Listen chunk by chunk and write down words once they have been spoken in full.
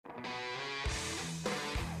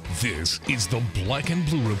This is the Black and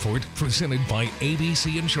Blue Report presented by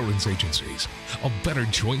ABC Insurance Agencies, a better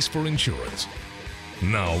choice for insurance.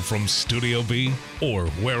 Now from Studio B, or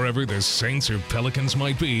wherever the Saints or Pelicans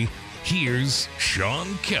might be, here's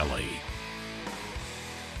Sean Kelly.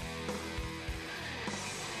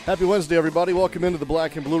 Happy Wednesday, everybody. Welcome into the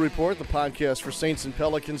Black and Blue Report, the podcast for Saints and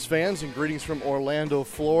Pelicans fans, and greetings from Orlando,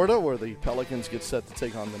 Florida, where the Pelicans get set to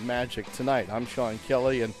take on the Magic tonight. I'm Sean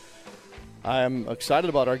Kelly, and I'm excited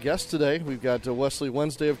about our guest today. We've got Wesley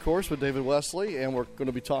Wednesday, of course, with David Wesley, and we're going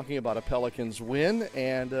to be talking about a Pelicans win.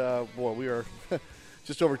 And, we are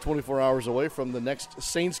just over 24 hours away from the next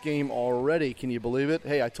Saints game already. Can you believe it?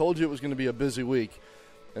 Hey, I told you it was going to be a busy week,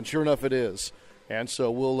 and sure enough, it is. And so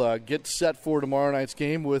we'll get set for tomorrow night's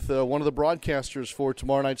game with one of the broadcasters for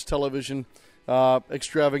tomorrow night's television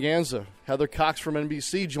extravaganza. Heather Cox from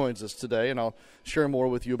NBC joins us today, and I'll share more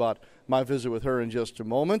with you about my visit with her in just a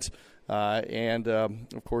moment.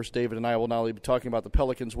 Of course, David and I will not only be talking about the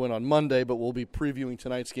Pelicans win on Monday, but we'll be previewing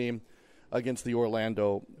tonight's game against the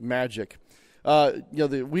Orlando Magic.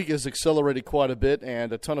 The week has accelerated quite a bit,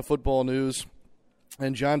 and a ton of football news.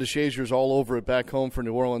 And John DeShazier's all over it back home for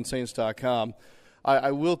NewOrleansSaints.com.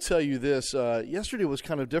 I will tell you this. Yesterday was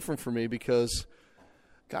kind of different for me because,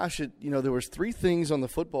 gosh, there was three things on the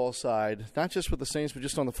football side, not just with the Saints, but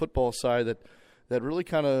just on the football side that really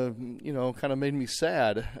kind of made me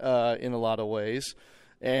sad in a lot of ways.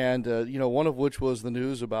 And, one of which was the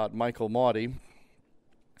news about Michael Mauti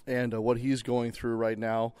and what he's going through right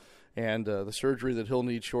now and the surgery that he'll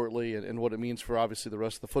need shortly and what it means for, obviously, the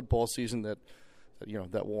rest of the football season that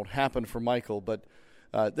won't happen for Michael. But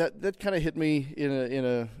that kind of hit me in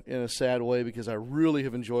a sad way because I really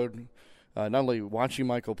have enjoyed not only watching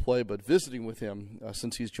Michael play but visiting with him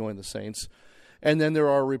since he's joined the Saints. And then there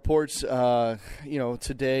are reports,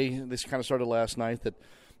 today, this kind of started last night, that,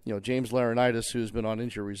 James Laurinaitis, who's been on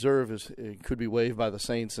injury reserve, could be waived by the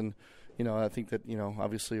Saints. And, I think that,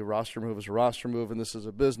 obviously a roster move is a roster move, and this is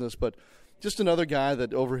a business. But just another guy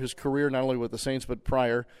that over his career, not only with the Saints but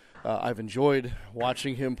prior, I've enjoyed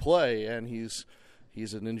watching him play. And he's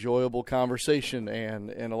an enjoyable conversation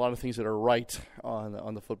and a lot of things that are right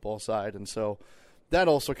on the football side. And so that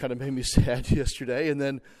also kind of made me sad yesterday. And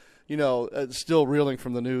then, still reeling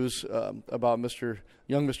from the news about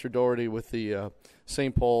young Mr. Doherty with the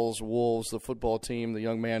St. Paul's Wolves, the football team, the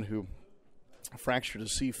young man who fractured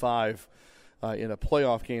his C5 in a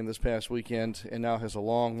playoff game this past weekend and now has a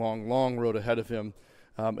long, long, long road ahead of him.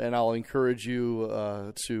 And I'll encourage you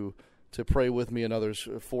to pray with me and others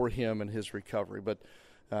for him and his recovery. But,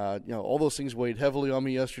 all those things weighed heavily on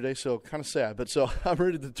me yesterday, so kind of sad. But so I'm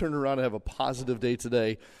ready to turn around and have a positive day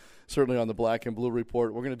today, certainly on the Black and Blue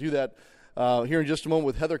Report. We're going to do that here in just a moment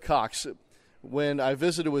with Heather Cox. When I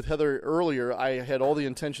visited with Heather earlier, I had all the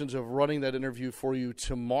intentions of running that interview for you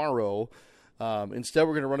tomorrow. Instead,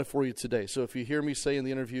 we're going to run it for you today. So if you hear me say in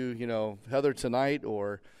the interview, Heather tonight,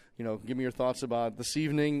 or, give me your thoughts about this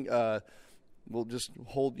evening, we'll just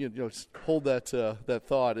hold that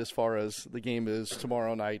thought as far as the game is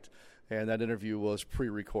tomorrow night, and that interview was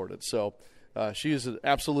pre-recorded. So she is an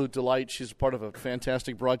absolute delight. She's a part of a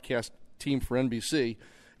fantastic broadcast team for NBC,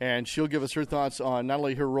 and she'll give us her thoughts on not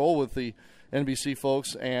only her role with the NBC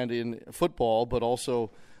folks and in football, but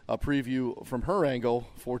also a preview from her angle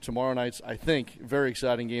for tomorrow night's, I think, very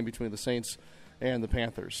exciting game between the Saints and the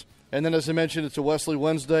Panthers. And then, as I mentioned, it's a Wesley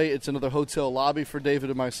Wednesday. It's another hotel lobby for David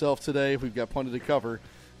and myself today. We've got plenty to cover.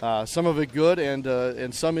 Some of it good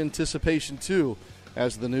and some anticipation, too,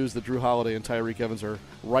 as the news that Drew Holiday and Tyreek Evans are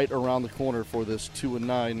right around the corner for this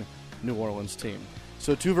 2-9 New Orleans team.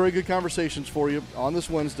 So two very good conversations for you on this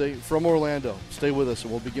Wednesday from Orlando. Stay with us, and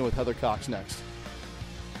we'll begin with Heather Cox next.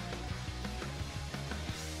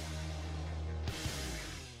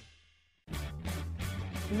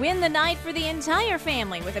 Win the night for the entire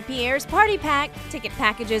family with a Pierre's Party Pack. Ticket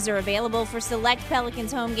packages are available for select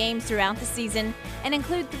Pelicans home games throughout the season and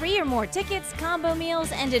include 3 or more tickets, combo meals,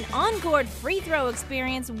 and an on-court free throw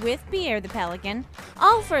experience with Pierre the Pelican,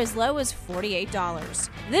 all for as low as $48.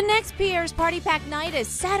 The next Pierre's Party Pack night is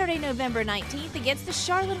Saturday, November 19th against the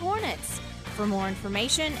Charlotte Hornets. For more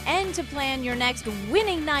information and to plan your next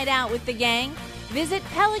winning night out with the gang, visit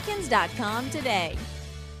Pelicans.com today.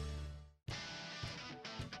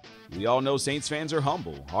 We all know Saints fans are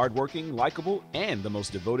humble, hardworking, likable, and the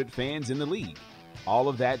most devoted fans in the league. All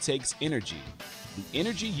of that takes energy. The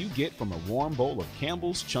energy you get from a warm bowl of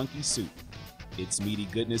Campbell's Chunky Soup. Its meaty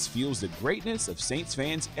goodness fuels the greatness of Saints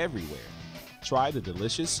fans everywhere. Try the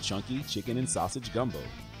delicious Chunky Chicken and Sausage Gumbo.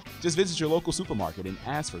 Just visit your local supermarket and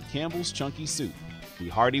ask for Campbell's Chunky Soup, the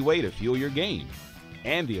hearty way to fuel your game,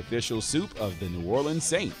 and the official soup of the New Orleans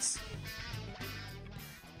Saints.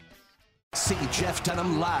 See Jeff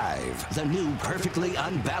Dunham live, the new Perfectly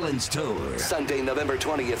Unbalanced Tour. Sunday, November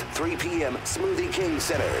 20th, 3 p.m., Smoothie King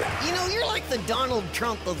Center. You know, you're like the Donald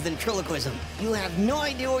Trump of ventriloquism. You have no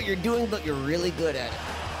idea what you're doing, but you're really good at it.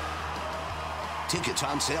 Tickets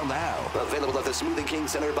on sale now. Available at the Smoothie King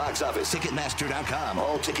Center box office, Ticketmaster.com,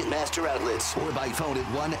 all Ticketmaster outlets, or by phone at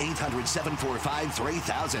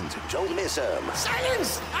 1-800-745-3000. Don't miss him.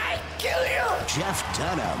 Silence! I kill you! Jeff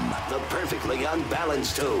Dunham, the Perfectly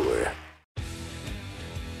Unbalanced Tour.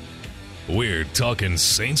 We're talking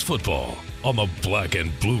Saints football on the Black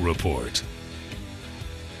and Blue Report.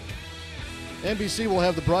 NBC will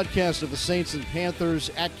have the broadcast of the Saints and Panthers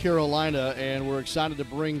at Carolina, and we're excited to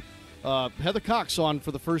bring Heather Cox on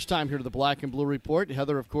for the first time here to the Black and Blue Report.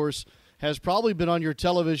 Heather, of course, has probably been on your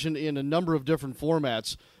television in a number of different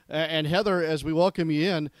formats. And Heather, as we welcome you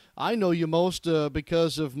in, I know you most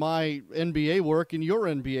because of my NBA work and your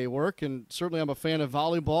NBA work, and certainly I'm a fan of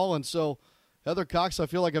volleyball. And so, Heather Cox, I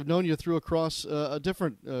feel like I've known you across a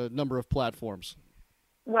different number of platforms.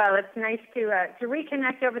 Well, it's nice to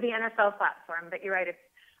reconnect over the NFL platform, but you're right.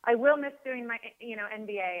 I will miss doing my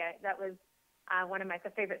NBA. That was one of my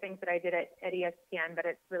favorite things that I did at ESPN, but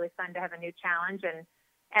it's really fun to have a new challenge and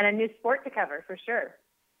a new sport to cover for sure.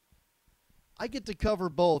 I get to cover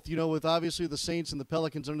both, with obviously the Saints and the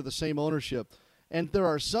Pelicans under the same ownership. And there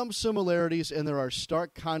are some similarities and there are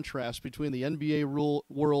stark contrasts between the NBA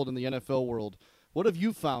world and the NFL world. What have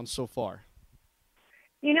you found so far?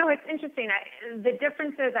 It's interesting. The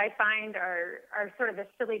differences I find are sort of the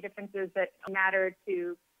silly differences that matter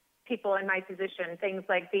to people in my position, things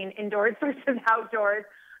like being indoors versus outdoors.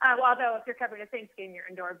 Although if you're covering a Saints game, you're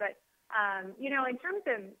indoor. But, in terms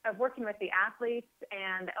of working with the athletes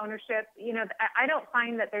and the ownership, I don't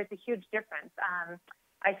find that there's a huge difference.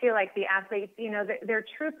 I feel like the athletes, they're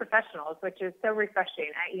true professionals, which is so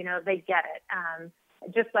refreshing. They get it.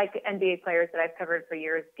 Just like NBA players that I've covered for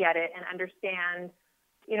years get it and understand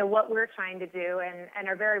what we're trying to do and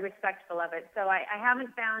are very respectful of it. So I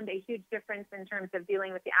haven't found a huge difference in terms of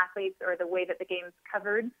dealing with the athletes or the way that the game's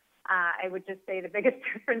covered. I would just say the biggest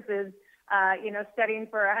difference is, studying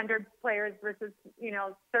for 100 players versus,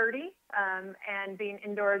 30, and being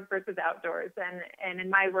indoors versus outdoors. And in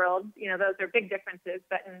my world, those are big differences,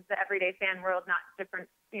 but in the everyday fan world, not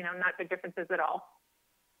big differences at all.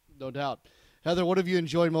 No doubt. Heather, what have you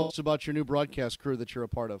enjoyed most about your new broadcast crew that you're a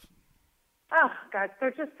part of? Oh, God,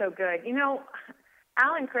 they're just so good.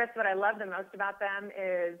 Al and Chris, what I love the most about them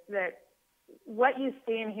is that what you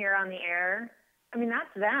see and hear on the air,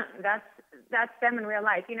 that's them. That's them in real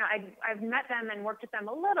life. I've met them and worked with them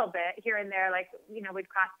a little bit here and there, like, we'd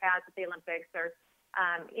cross paths at the Olympics or,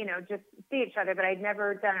 just see each other. But I'd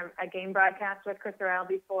never done a game broadcast with Chris or Al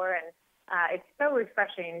before. And it's so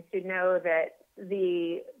refreshing to know that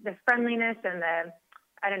the friendliness and the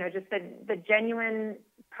genuine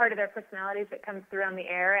part of their personalities that comes through on the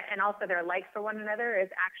air, and also their like for one another, is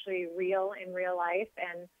actually real in real life.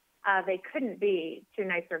 And they couldn't be two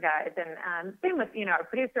nicer guys. And same with, our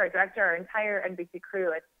producer, our director, our entire NBC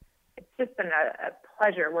crew. It's just been a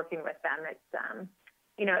pleasure working with them. It's,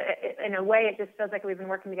 in a way, it just feels like we've been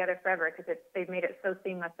working together forever because they've made it so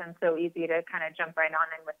seamless and so easy to kind of jump right on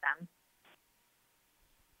in with them.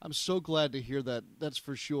 I'm so glad to hear that. That's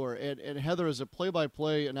for sure. And Heather, as a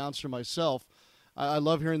play-by-play announcer myself, I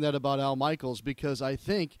love hearing that about Al Michaels because I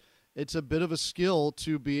think it's a bit of a skill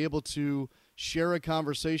to be able to share a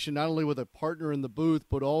conversation not only with a partner in the booth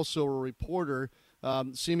but also a reporter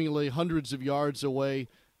seemingly hundreds of yards away,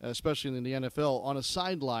 especially in the NFL, on a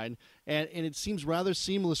sideline. And it seems rather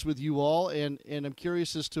seamless with you all, and I'm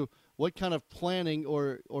curious as to what kind of planning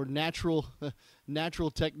or natural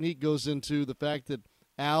technique goes into the fact that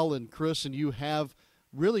Al and Chris and you have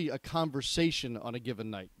really a conversation on a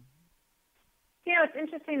given night. It's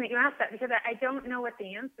interesting that you asked that because I don't know what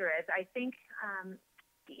the answer is. I think,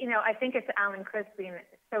 I think it's Al and Chris being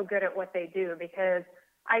so good at what they do because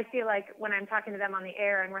I feel like when I'm talking to them on the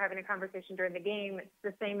air and we're having a conversation during the game, it's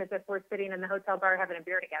the same as if we're sitting in the hotel bar having a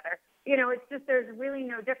beer together. It's just there's really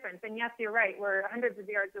no difference. And yes, you're right. We're hundreds of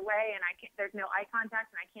yards away and there's no eye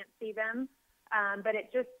contact and I can't see them. But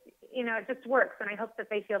it just, it just works. And I hope that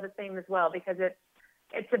they feel the same as well because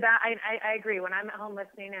it's about, I agree. When I'm at home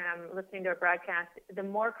listening and I'm listening to a broadcast, the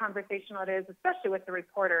more conversational it is, especially with the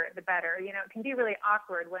reporter, the better. It can be really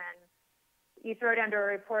awkward when you throw it under a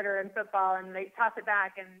reporter in football and they toss it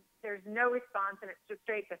back and there's no response and it's just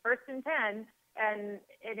straight to 1st and 10 and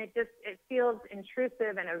it feels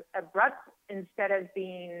intrusive and abrupt instead of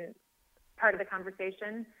being part of the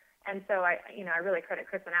conversation. And so I really credit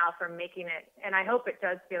Chris and Al for making it, and I hope it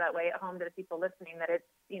does feel that way at home to the people listening, that it's,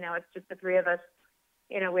 it's just the three of us,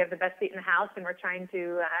 we have the best seat in the house, and we're trying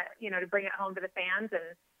to, to bring it home to the fans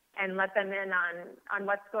and let them in on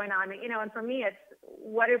what's going on. And for me, it's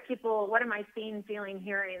what am I seeing, feeling,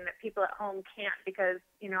 hearing that people at home can't, because,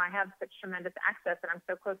 I have such tremendous access and I'm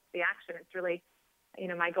so close to the action. It's really,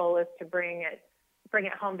 my goal is to bring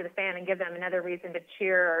it home to the fan and give them another reason to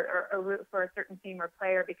cheer or root for a certain team or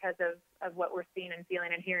player because of what we're seeing and feeling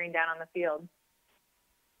and hearing down on the field.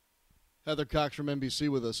 Heather Cox from NBC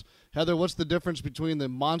with us. Heather, what's the difference between the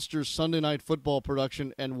Monsters Sunday Night Football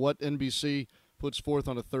production and what NBC puts forth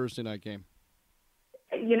on a Thursday night game?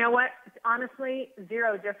 You know what? Honestly,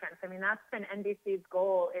 zero difference. I mean, that's been NBC's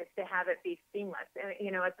goal, is to have it be seamless.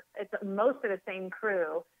 It's most of the same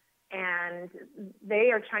crew, and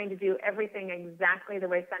they are trying to do everything exactly the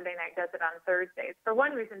way Sunday night does it on Thursdays. For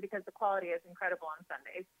one reason, because the quality is incredible on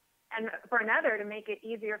Sundays. And for another, to make it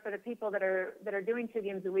easier for the people that are doing 2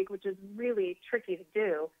 games a week, which is really tricky to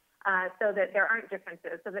do, so that there aren't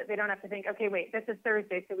differences, so that they don't have to think, okay, wait, this is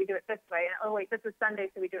Thursday, so we do it this way. And, oh, wait, this is Sunday,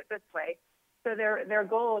 so we do it this way. So their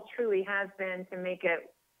goal truly has been to make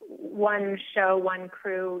it one show, one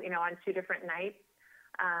crew, on 2 different nights.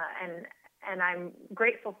 And I'm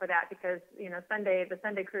grateful for that, because, the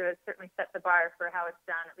Sunday crew has certainly set the bar for how it's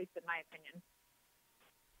done, at least in my opinion.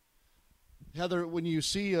 Heather, when you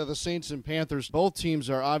see the Saints and Panthers, both teams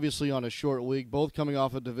are obviously on a short week, both coming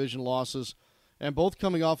off of division losses, and both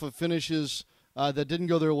coming off of finishes that didn't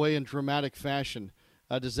go their way in dramatic fashion.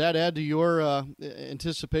 Does that add to your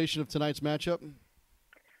anticipation of tonight's matchup?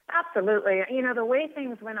 Absolutely. The way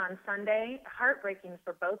things went on Sunday, heartbreaking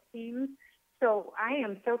for both teams. So I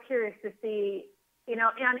am so curious to see,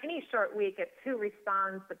 on any short week, it's who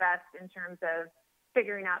responds the best in terms of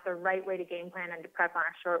figuring out the right way to game plan and to prep on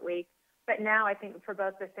a short week. But now I think for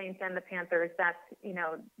both the Saints and the Panthers, that's,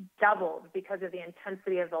 doubled because of the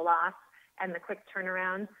intensity of the loss and the quick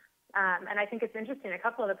turnaround. And I think it's interesting. A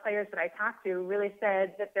couple of the players that I talked to really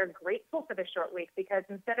said that they're grateful for the short week, because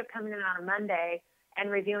instead of coming in on a Monday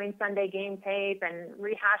and reviewing Sunday game tape and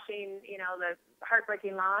rehashing, the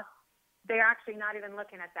heartbreaking loss, they're actually not even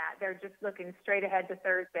looking at that. They're just looking straight ahead to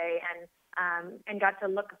Thursday and got to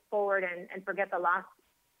look forward and forget the loss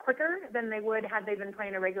quicker than they would had they been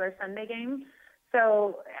playing a regular Sunday game.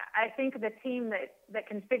 So I think the team that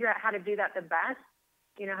can figure out how to do that the best,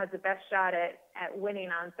 has the best shot at winning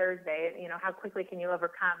on Thursday. How quickly can you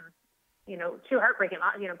overcome, 2 heartbreaking,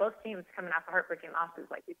 both teams coming off of heartbreaking losses,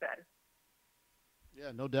 like you said.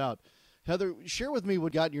 Yeah, no doubt. Heather, share with me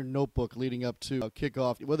what got in your notebook leading up to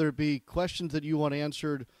kickoff, whether it be questions that you want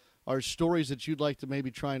answered or stories that you'd like to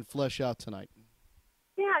maybe try and flesh out tonight.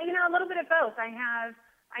 Yeah, a little bit of both.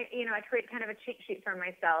 I create kind of a cheat sheet for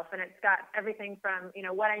myself, and it's got everything from,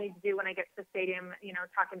 what I need to do when I get to the stadium,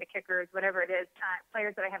 talking to kickers, whatever it is,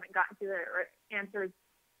 players that I haven't gotten to or answered,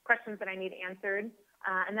 questions that I need answered.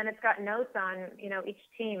 And then it's got notes on, each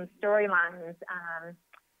team, storylines.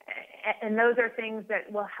 And those are things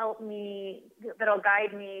that will help me, that'll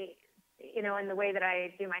guide me, in the way that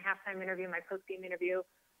I do my halftime interview, my post-game interview.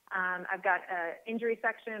 I've got an injury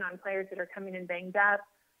section on players that are coming in banged up.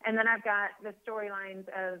 And then I've got the storylines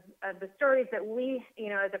of the stories that we,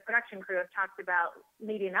 as a production crew, have talked about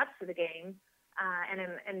leading up to the game,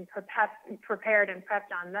 and prepared and prepped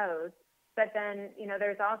on those. But then,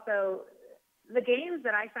 there's also the games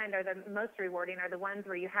that I find are the most rewarding are the ones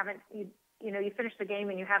where you finish the game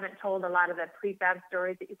and you haven't told a lot of the prefab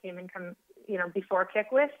stories that you came in before kick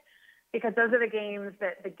with, because those are the games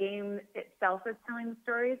that the game itself is telling the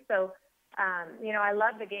stories. So, I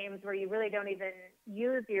love the games where you really don't even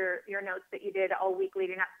use your notes that you did all week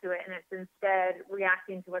leading up to it, and it's instead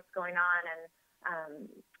reacting to what's going on.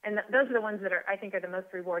 And those are the ones that I think are the most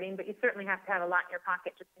rewarding, but you certainly have to have a lot in your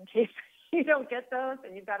pocket just in case you don't get those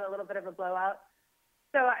and you've got a little bit of a blowout.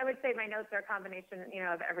 So I would say my notes are a combination,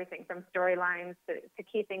 of everything from storylines to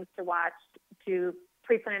key things to watch to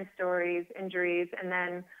pre-planned stories, injuries, and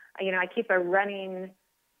then, I keep a running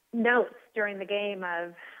notes during the game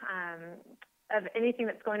of anything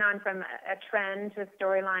that's going on, from a trend to a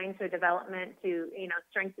storyline to a development to,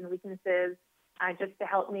 strengths and weaknesses, just to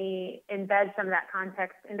help me embed some of that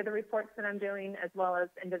context into the reports that I'm doing, as well as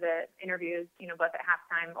into the interviews, both at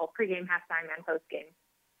halftime, pregame, halftime, and postgame.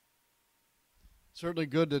 Certainly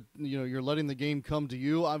good that, you're letting the game come to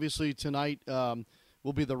you. Obviously, tonight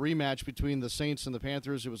will be the rematch between the Saints and the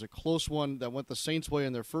Panthers. It was a close one that went the Saints' way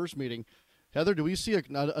in their first meeting. Heather, do we see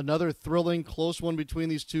another thrilling, close one between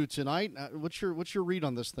these two tonight? What's your read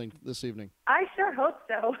on this thing this evening? I sure hope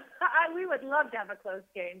so. We would love to have a close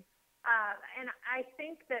game. And I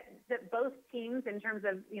think that both teams, in terms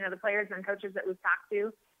of, the players and coaches that we've talked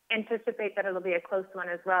to, anticipate that it'll be a close one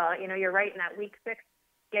as well. You're right, in that week 6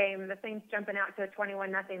 game, the Saints jumping out to a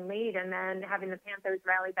 21-0 lead and then having the Panthers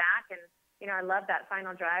rally back. And, I love that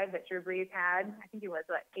final drive that Drew Brees had. I think he was,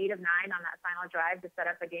 8 of 9 on that final drive to set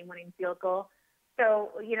up a game-winning field goal.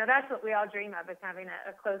 So, that's what we all dream of, is having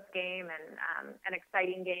a close game and an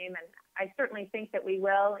exciting game. And I certainly think that we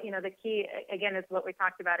will. The key, again, is what we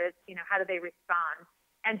talked about is, how do they respond?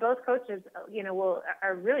 And both coaches,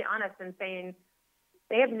 are really honest in saying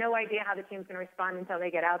they have no idea how the team's going to respond until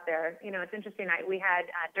they get out there. It's interesting. We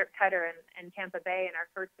had Dirk Cutter in Tampa Bay in our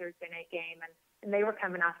first Thursday night game, and they were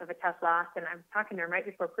coming off of a tough loss. And I was talking to him right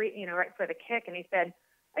before right before the kick, and he said,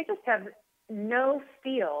 "I just have no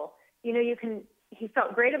feel. He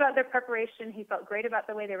felt great about their preparation. He felt great about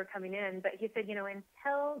the way they were coming in. But he said,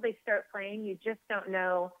 until they start playing, you just don't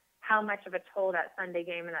know how much of a toll that Sunday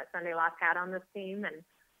game and that Sunday loss had on this team." And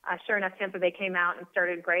sure enough, Tampa Bay came out and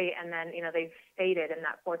started great, and then they faded in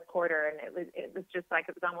that fourth quarter, and it was just like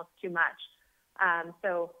it was almost too much.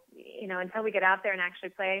 So until we get out there and actually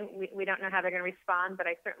play, we don't know how they're going to respond. But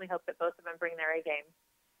I certainly hope that both of them bring their A game.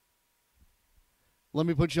 Let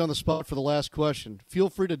me put you on the spot for the last question. Feel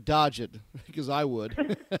free to dodge it, because I would.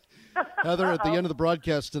 Heather, at the end of the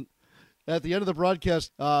broadcast,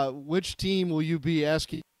 which team will you be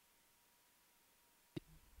asking?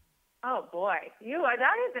 Oh boy,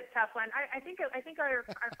 that is a tough one. I think our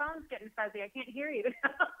phone's getting fuzzy. I can't hear you.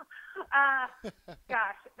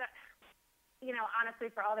 Gosh, honestly,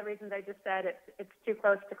 for all the reasons I just said, it's too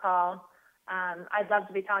close to call. I'd love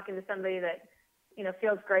to be talking to somebody that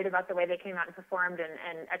feels great about the way they came out and performed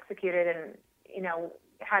and executed and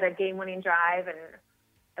had a game-winning drive. And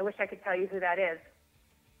I wish I could tell you who that is,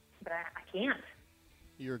 but I can't.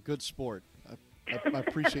 You're a good sport. I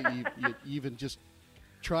appreciate you even just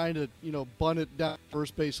trying to, bunt it down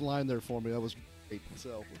first base line there for me. That was great.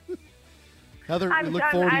 So, Heather, we look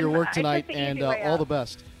forward to your work tonight, and all the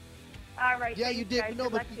best. All right. Yeah, you did.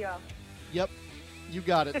 Good luck to you all. Yep, you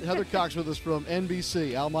got it. Heather Cox with us from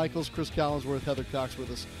NBC. Al Michaels, Chris Collinsworth, Heather Cox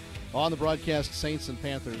with us on the broadcast, Saints and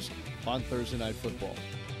Panthers on Thursday Night Football.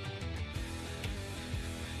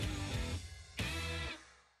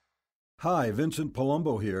 Hi, Vincent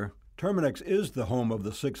Palumbo here. Terminex is the home of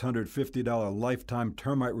the $650 lifetime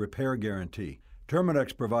termite repair guarantee.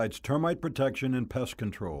 Terminex provides termite protection and pest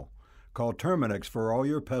control. Call Terminex for all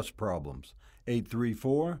your pest problems.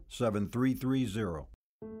 834-7330.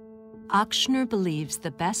 Ochsner believes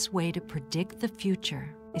the best way to predict the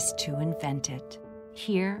future is to invent it.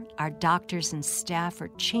 Here, our doctors and staff are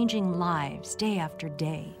changing lives day after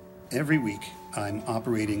day. Every week, I'm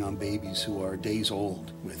operating on babies who are days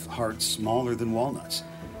old with hearts smaller than walnuts.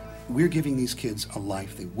 We're giving these kids a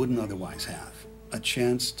life they wouldn't otherwise have, a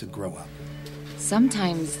chance to grow up.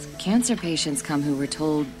 Sometimes cancer patients come who were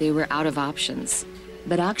told they were out of options.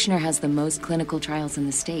 But Ochsner has the most clinical trials in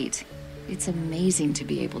the state. It's amazing to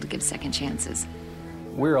be able to give second chances.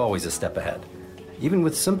 We're always a step ahead, even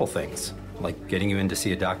with simple things, like getting you in to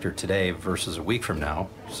see a doctor today versus a week from now,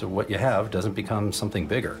 so what you have doesn't become something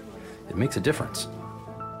bigger. It makes a difference.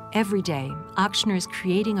 Every day, Ochsner is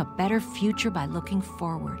creating a better future by looking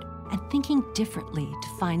forward and thinking differently to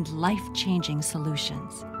find life-changing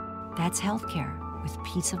solutions. That's healthcare with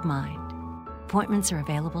peace of mind. Appointments are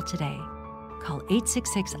available today. Call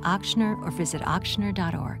 866-OCHSNER or visit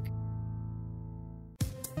ochsner.org.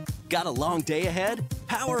 Got a long day ahead?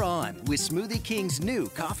 Power on with Smoothie King's new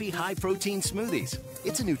coffee high-protein smoothies.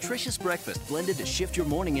 It's a nutritious breakfast blended to shift your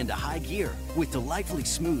morning into high gear with delightfully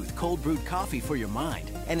smooth cold-brewed coffee for your mind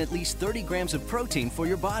and at least 30 grams of protein for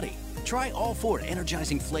your body. Try all 4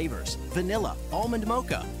 energizing flavors: vanilla, almond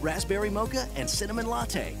mocha, raspberry mocha, and cinnamon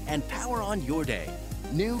latte, and power on your day.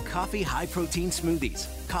 New coffee high-protein smoothies.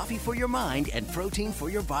 Coffee for your mind and protein for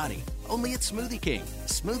your body. Only at Smoothie King.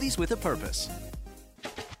 Smoothies with a purpose.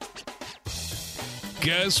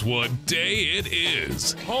 Guess what day it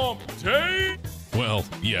is? Hump Day? Well,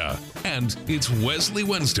 yeah, and it's Wesley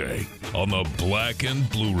Wednesday on the Black and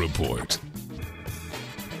Blue Report.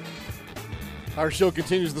 Our show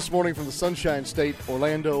continues this morning from the Sunshine State,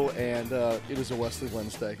 Orlando, and it is a Wesley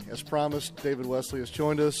Wednesday. As promised, David Wesley has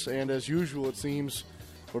joined us, and as usual, it seems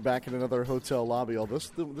we're back in another hotel lobby. Although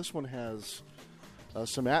this one has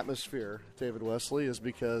some atmosphere, David Wesley, is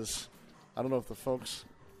because I don't know if the folks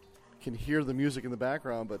can hear the music in the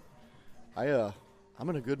background, but I'm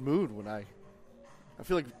in a good mood when I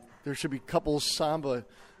feel like there should be couples samba,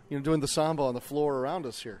 doing the samba on the floor around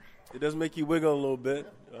us here. It does make you wiggle a little bit.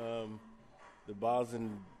 The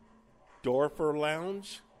Bosendorfer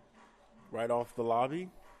Lounge, right off the lobby.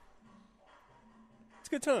 It's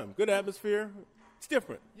a good time, good atmosphere. It's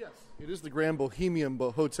different. Yes, it is the Grand Bohemian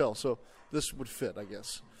Hotel, so this would fit, I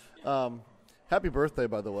guess. Happy birthday,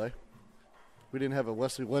 by the way. we didn't have a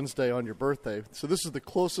Wesley Wednesday on your birthday. So this is the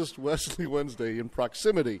closest Wesley Wednesday in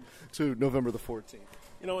proximity to November the 14th.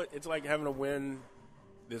 You know, it's like having a win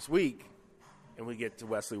this week, and we get to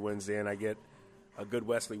Wesley Wednesday, and I get a good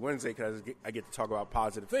Wesley Wednesday because I get to talk about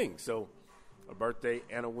positive things. So a birthday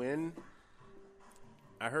and a win.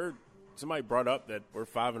 I heard somebody brought up that we're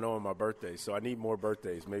 5-0 on my birthday, so I need more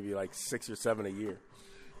birthdays, maybe like 6 or 7 a year.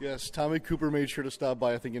 Yes, Tommy Cooper made sure to stop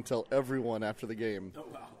by, I think, and tell everyone after the game. Oh,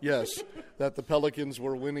 wow. Yes, that the Pelicans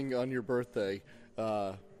were winning on your birthday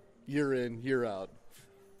year in, year out.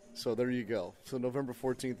 So there you go. So November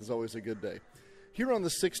 14th is always a good day. Here on the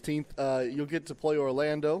 16th, you'll get to play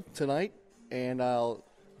Orlando tonight, and I'll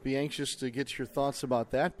be anxious to get your thoughts about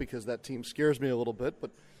that because that team scares me a little bit. But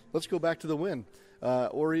let's go back to the win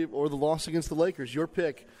or the loss against the Lakers. Your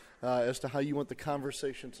pick as to how you want the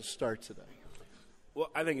conversation to start today. Well,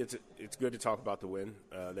 I think it's good to talk about the win.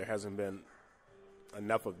 There hasn't been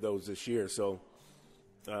enough of those this year. So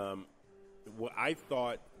what I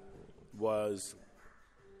thought was,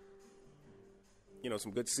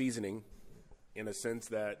 some good seasoning in a sense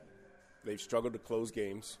that they've struggled to close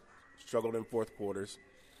games, struggled in fourth quarters,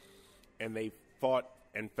 and they fought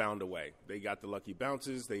and found a way. They got the lucky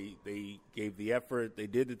bounces. They gave the effort. They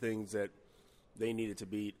did the things that they needed to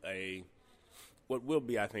beat what will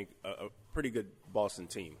be, I think, a pretty good Boston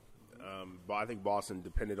team. But I think Boston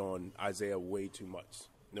depended on Isaiah way too much.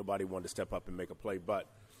 Nobody wanted to step up and make a play. But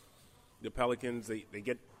the Pelicans, they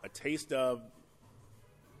get a taste of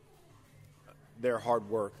their hard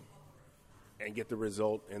work and get the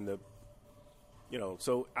result. And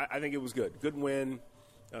so I think it was good. Good win.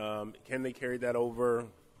 Can they carry that over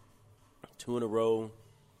 2 in a row,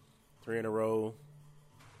 3 in a row?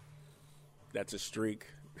 That's a streak.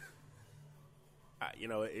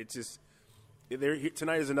 It's just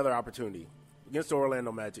tonight is another opportunity against the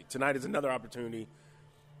Orlando Magic. Tonight is another opportunity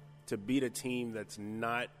to beat a team that's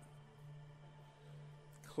not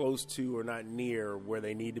close to or not near where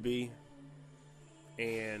they need to be.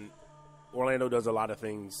 And Orlando does a lot of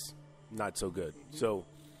things not so good. So,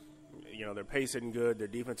 their pace isn't good. Their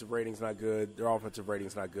defensive rating's not good. Their offensive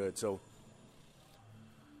rating's not good. So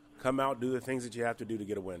come out, do the things that you have to do to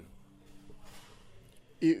get a win.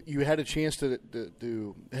 You had a chance to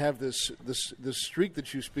have this streak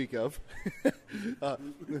that you speak of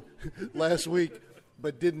last week,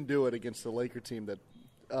 but didn't do it against the Laker team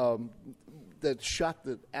that shot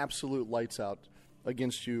the absolute lights out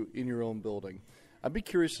against you in your own building. I'd be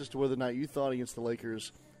curious as to whether or not you thought against the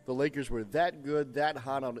Lakers were that good, that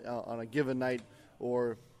hot on a given night,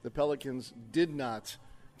 or the Pelicans did not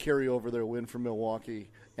carry over their win from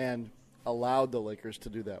Milwaukee and allowed the Lakers to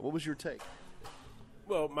do that. What was your take?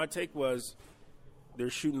 Well, my take was they're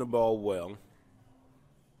shooting the ball well,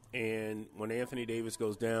 and when Anthony Davis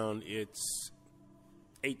goes down, it's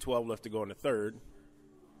 8-12 left to go in the third,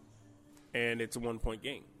 and it's a 1-point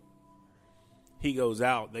game. He goes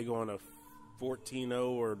out, they go on a 14-0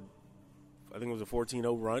 or I think it was a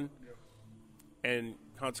 14-0 run, and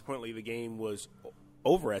consequently the game was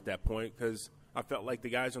over at that point because I felt like the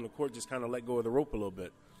guys on the court just kind of let go of the rope a little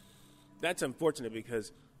bit. That's unfortunate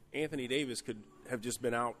because Anthony Davis could have just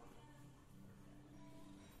been out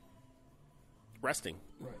resting.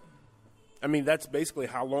 Right. I mean, that's basically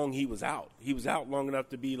how long he was out. He was out long enough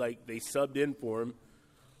to be like they subbed in for him.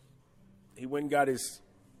 He went and got his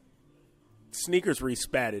sneakers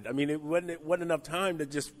respatted. I mean, it wasn't enough time to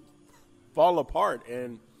just fall apart.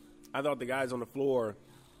 And I thought the guys on the floor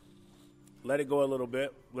let it go a little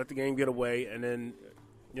bit, let the game get away, and then,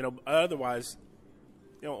 otherwise,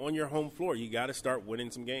 on your home floor, you got to start winning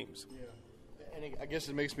some games. Yeah. And I guess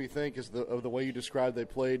it makes me think of the way you described they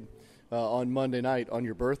played on Monday night on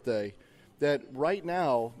your birthday, that right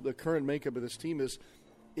now the current makeup of this team is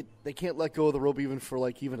they can't let go of the rope even for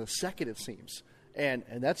even a second, it seems. And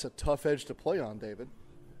that's a tough edge to play on, David.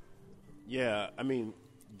 Yeah, I mean,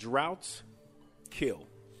 droughts kill.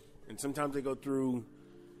 And sometimes they go through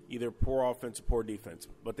either poor offense or poor defense.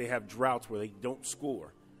 But they have droughts where they don't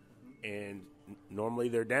score. And normally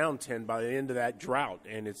they're down 10 by the end of that drought.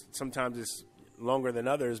 And sometimes it's longer than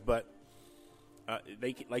others. But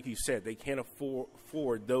they, like you said, they can't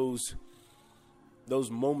afford those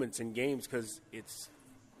moments in games because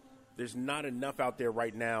there's not enough out there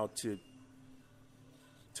right now to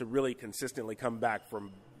really consistently come back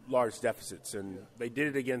from large deficits. And they did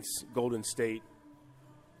it against Golden State,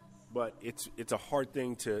 but it's a hard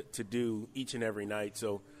thing to do each and every night.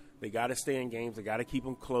 So they got to stay in games, they got to keep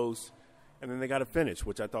them close, and then they got to finish,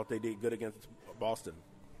 which I thought they did good against Boston.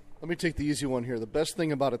 Let me take the easy one here. The best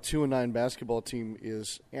thing about a 2-9 basketball team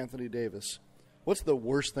is Anthony Davis. What's the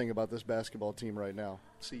worst thing about this basketball team right now?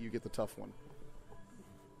 See, you get the tough one.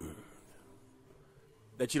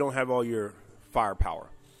 that you don't have all your firepower.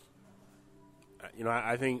 You know,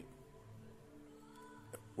 I think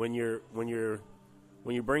when you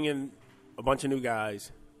bring in a bunch of new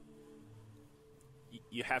guys,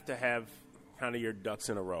 you have to have kind of your ducks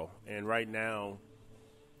in a row. And right now,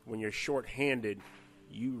 when you're shorthanded,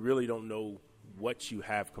 you really don't know what you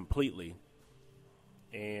have completely.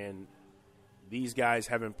 And these guys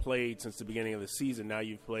haven't played since the beginning of the season. Now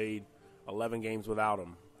you've played 11 games without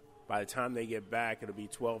them. By the time they get back, it'll be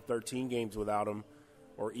 12, 13 games without them,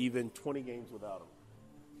 or even 20 games without them.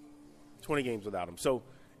 20 games without them. So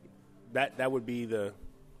that would be the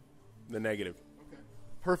negative. Okay.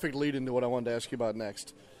 Perfect lead into what I wanted to ask you about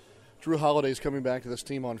next. Drew Holiday's coming back to this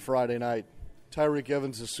team on Friday night. Tyreek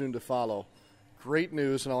Evans is soon to follow. Great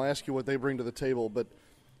news, and I'll ask you what they bring to the table. But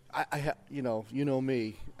you know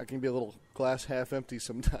me, I can be a little glass half empty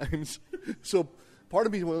sometimes. So part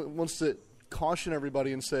of me wants to caution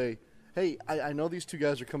everybody and say, hey, I know these two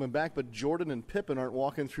guys are coming back, but Jordan and Pippen aren't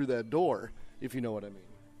walking through that door, if you know what I mean.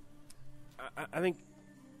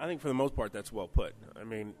 I think for the most part that's well put. I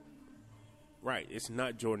mean, right, it's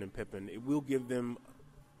not Jordan and Pippen. It will give them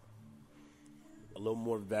a little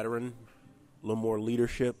more veteran, a little more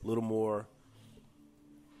leadership, a little more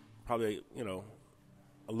probably,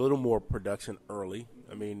 a little more production early.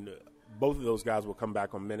 I mean, both of those guys will come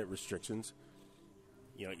back on minute restrictions.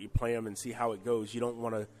 You play them and see how it goes. You don't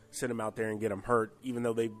want to send them out there and get them hurt, even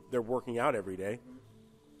though they're working out every day.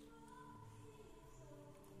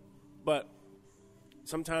 But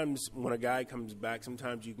sometimes when a guy comes back,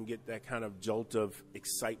 sometimes you can get that kind of jolt of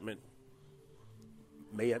excitement,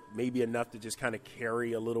 maybe enough to just kind of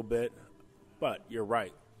carry a little bit. But you're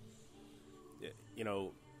right.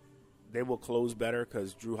 They will close better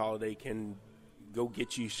because Drew Holiday can go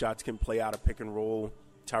get you shots, can play out a pick and roll.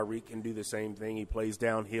 Tyreek can do the same thing. He plays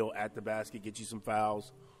downhill at the basket, get you some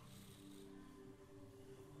fouls.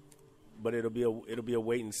 But it'll be a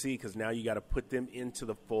wait and see because now you got to put them into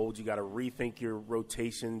the fold. You got to rethink your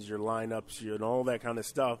rotations, your lineups, and all that kind of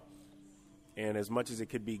stuff. And as much as it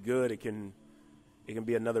could be good, it can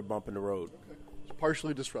be another bump in the road. Okay. It's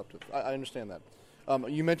partially disruptive. I understand that.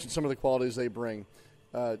 You mentioned some of the qualities they bring.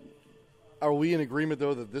 Are we in agreement,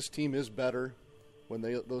 though, that this team is better when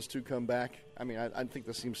those two come back? I mean, I think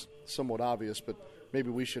this seems somewhat obvious, but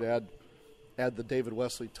maybe we should add the David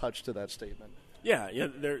Wesley touch to that statement. Yeah,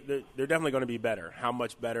 they're definitely going to be better. How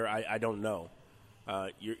much better, I don't know.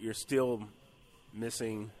 You're still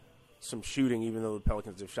missing some shooting, even though the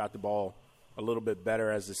Pelicans have shot the ball a little bit better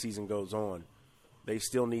as the season goes on. They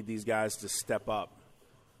still need these guys to step up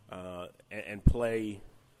and play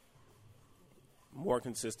more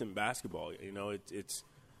consistent basketball. It's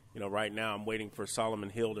right now I'm waiting for Solomon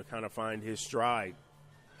Hill to kind of find his stride,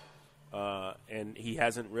 and he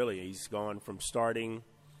hasn't really. He's gone from starting,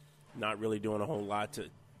 not really doing a whole lot, to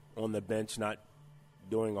on the bench, not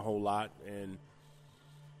doing a whole lot. And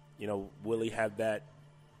will he have that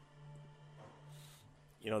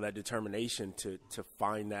that determination to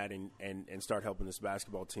find that and start helping this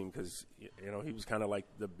basketball team? Because he was kind of like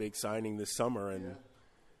the big signing this summer, and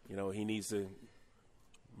he needs to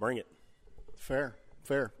bring it. Fair.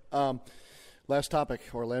 Last topic,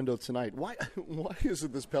 Orlando tonight. Why is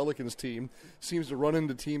it this Pelicans team seems to run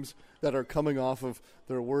into teams that are coming off of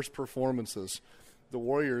their worst performances? The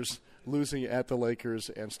Warriors losing at the Lakers,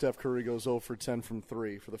 and Steph Curry goes 0 for 10 from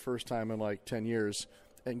 3 for the first time in like 10 years.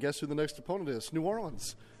 And guess who the next opponent is? New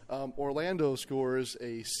Orleans. Orlando scores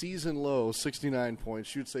a season-low 69 points,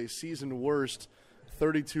 shoots a season-worst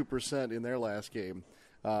 32% in their last game.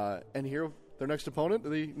 And here, their next opponent,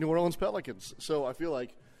 the New Orleans Pelicans. So I feel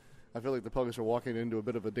like the Pelicans are walking into a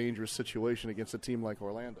bit of a dangerous situation against a team like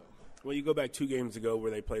Orlando. Well, you go back 2 games ago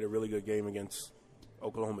where they played a really good game against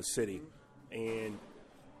Oklahoma City. And,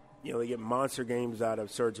 they get monster games out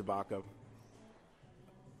of Serge Ibaka.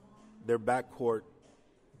 Their backcourt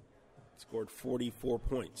scored 44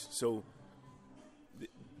 points. So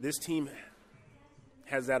this team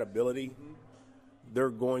has that ability.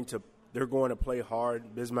 They're going to play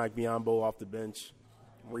hard. Bismack Biyombo off the bench,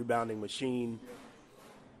 rebounding machine.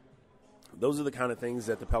 Those are the kind of things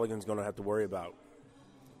that the Pelicans are going to have to worry about.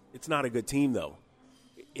 It's not a good team, though.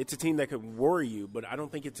 It's a team that could worry you, but I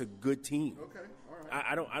don't think it's a good team. Okay, all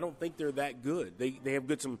right. I don't think they're that good. They have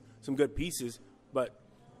some good pieces, but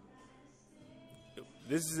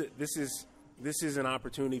this is an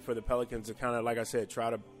opportunity for the Pelicans to kind of, like I said, try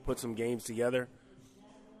to put some games together.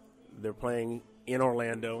 They're playing in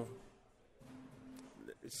Orlando.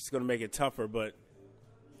 It's going to make it tougher, but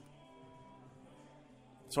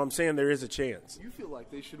so I'm saying there is a chance. You feel like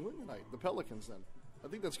they should win tonight, the Pelicans, then. I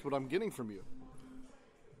think that's what I'm getting from you.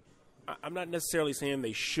 I'm not necessarily saying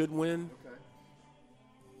they should win. Okay.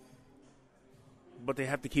 but they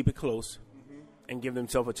have to keep it close and give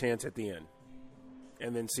themselves a chance at the end,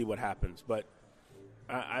 and then see what happens. But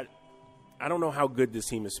I don't know how good this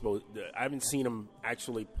team is supposed to. I haven't seen them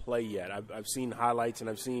actually play yet. I've seen highlights and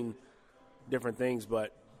I've seen different things,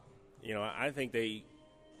 but I think they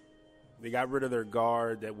got rid of their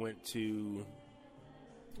guard that went to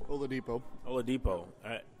Oladipo.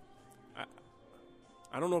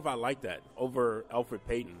 I don't know if I like that over Elfrid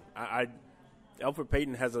Payton. Elfrid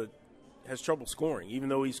Payton has trouble scoring, even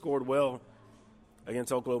though he scored well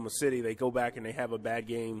against Oklahoma City. They go back and they have a bad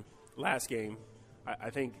game last game. I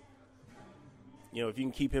think, if you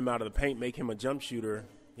can keep him out of the paint, make him a jump shooter,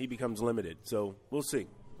 he becomes limited. So we'll see.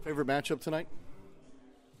 Favorite matchup tonight?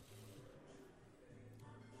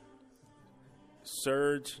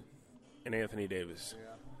 Serge and Anthony Davis.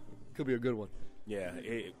 Yeah. Could be a good one. Yeah,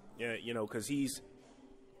 because he's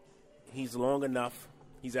long enough,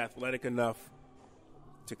 he's athletic enough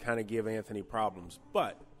to kind of give Anthony problems.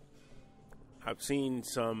 But I've seen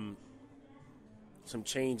some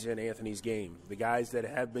change in Anthony's game. The guys that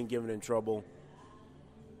have been giving him trouble,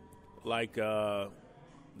 like the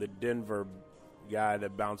Denver guy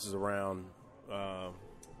that bounces around,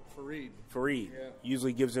 Fareed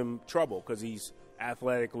usually gives him trouble because he's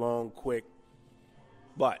athletic, long, quick.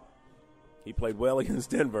 But he played well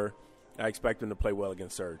against Denver. I expect him to play well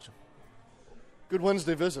against Serge. Good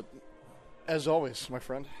Wednesday visit, as always, my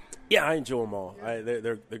friend. Yeah, I enjoy them all.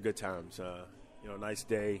 They're good times. Nice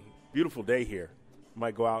day, beautiful day here.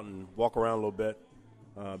 Might go out and walk around a little bit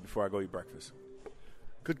before I go eat breakfast.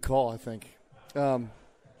 Good call, I think.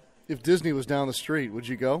 If Disney was down the street, would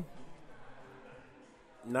you go?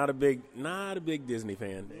 Not a big Disney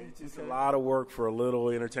fan. It's a lot of work for a little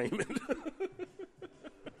entertainment.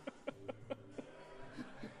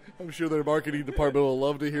 I'm sure their marketing department will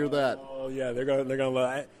love to hear that. Oh yeah, they're gonna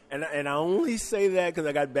love it. And I only say that because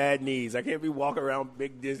I got bad knees. I can't be walking around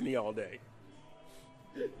Big Disney all day.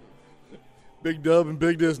 Big Dub and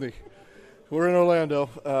Big Disney. We're in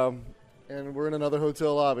Orlando, and we're in another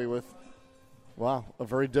hotel lobby with, a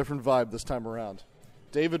very different vibe this time around.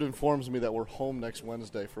 David informs me that we're home next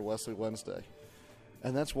Wednesday for Wesley Wednesday,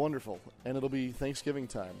 and that's wonderful. And it'll be Thanksgiving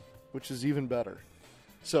time, which is even better.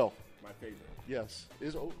 So, my favorite. Yes,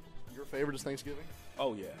 your favorite is Thanksgiving?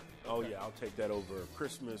 Oh yeah, I'll take that over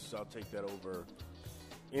Christmas. I'll take that over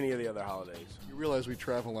any of the other holidays. You realize we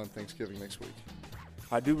travel on Thanksgiving next week?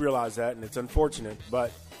 I do realize that, and it's unfortunate,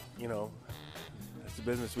 but that's the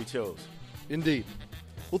business we chose. Indeed.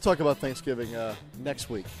 We'll talk about Thanksgiving next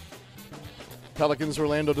week. Pelicans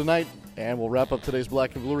Orlando tonight, and we'll wrap up today's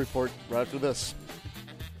Black and Blue Report right after this.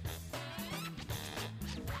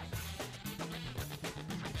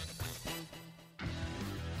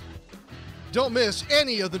 Don't miss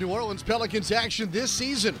any of the New Orleans Pelicans action this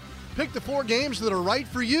season. Pick the 4 games that are right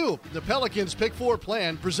for you. The Pelicans Pick 4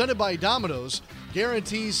 plan, presented by Domino's,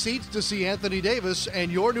 guarantees seats to see Anthony Davis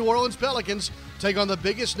and your New Orleans Pelicans take on the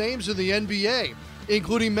biggest names in the NBA,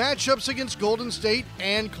 including matchups against Golden State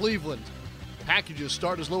and Cleveland. Packages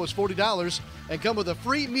start as low as $40 and come with a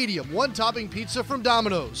free medium 1-topping pizza from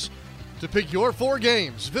Domino's. To pick your 4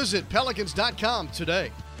 games, visit Pelicans.com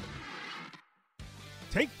today.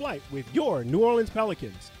 Take flight with your New Orleans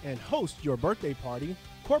Pelicans and host your birthday party,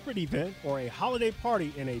 corporate event, or a holiday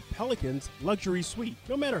party in a Pelicans luxury suite.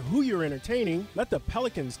 No matter who you're entertaining, let the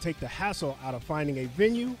Pelicans take the hassle out of finding a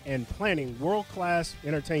venue and planning world-class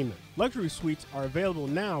entertainment. Luxury suites are available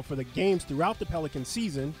now for the games throughout the Pelicans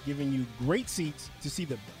season, giving you great seats to see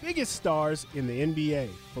the biggest stars in the NBA.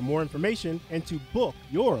 For more information and to book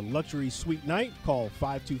your luxury suite night, call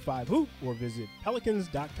 525-HOOP or visit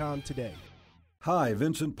Pelicans.com today. Hi,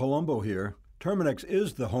 Vincent Palumbo here. Terminix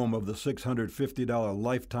is the home of the $650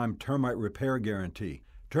 lifetime termite repair guarantee.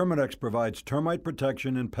 Terminix provides termite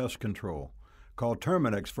protection and pest control. Call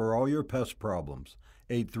Terminix for all your pest problems.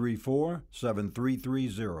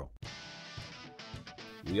 834-7330.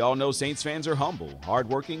 We all know Saints fans are humble,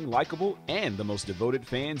 hardworking, likable, and the most devoted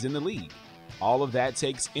fans in the league. All of that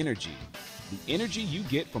takes energy. The energy you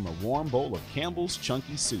get from a warm bowl of Campbell's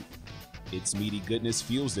Chunky Soup. Its meaty goodness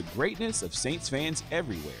fuels the greatness of Saints fans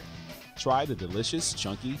everywhere. Try the delicious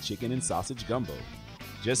Chunky Chicken and Sausage Gumbo.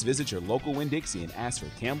 Just visit your local Winn-Dixie and ask for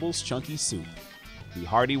Campbell's Chunky Soup, the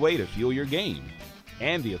hearty way to fuel your game,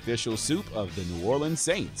 and the official soup of the New Orleans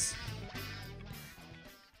Saints.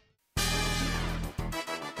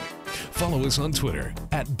 Follow us on Twitter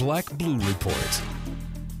 @BlackBlueReport.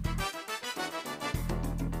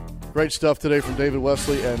 Great stuff today from David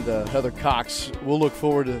Wesley and Heather Cox. We'll look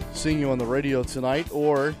forward to seeing you on the radio tonight,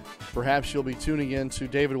 or perhaps you'll be tuning in to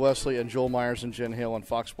David Wesley and Joel Myers and Jen Hale on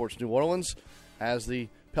Fox Sports New Orleans as the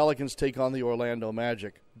Pelicans take on the Orlando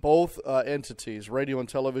Magic. Both entities, radio and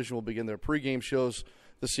television, will begin their pregame shows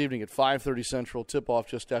this evening at 5:30 Central. Tip-off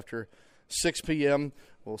just after 6 p.m.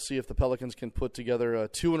 We'll see if the Pelicans can put together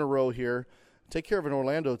 2 in a row here. Take care of an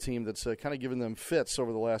Orlando team that's kind of given them fits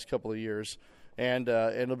over the last couple of years. And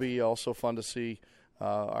it'll be also fun to see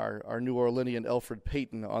our New Orleanian Elfrid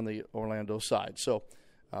Payton on the Orlando side. So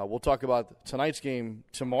we'll talk about tonight's game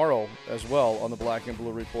tomorrow as well on the Black and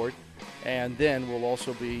Blue Report. And then we'll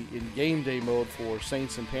also be in game day mode for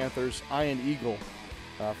Saints and Panthers. Ian Eagle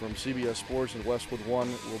from CBS Sports and Westwood One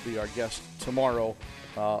will be our guest tomorrow,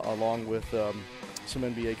 along with some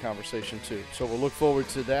NBA conversation too. So we'll look forward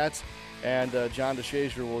to that. And John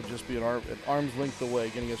DeShazier will just be at arm's length away,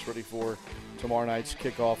 getting us ready for tomorrow night's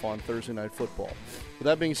kickoff on Thursday Night Football. With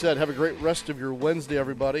that being said, have a great rest of your Wednesday,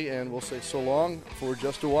 everybody, and we'll say so long for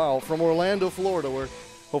just a while from Orlando, Florida, where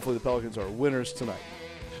hopefully the Pelicans are winners tonight.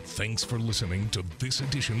 Thanks for listening to this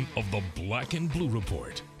edition of the Black and Blue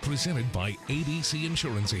Report, presented by ABC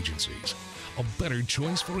Insurance Agencies. A better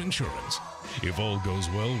choice for insurance. If all goes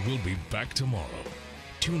well, we'll be back tomorrow.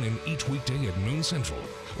 Tune in each weekday at noon Central,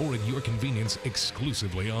 or at your convenience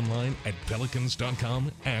exclusively online at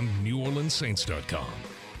Pelicans.com and NewOrleansSaints.com.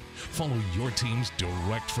 Follow your teams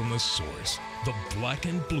direct from the source, the Black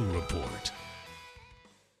and Blue Report.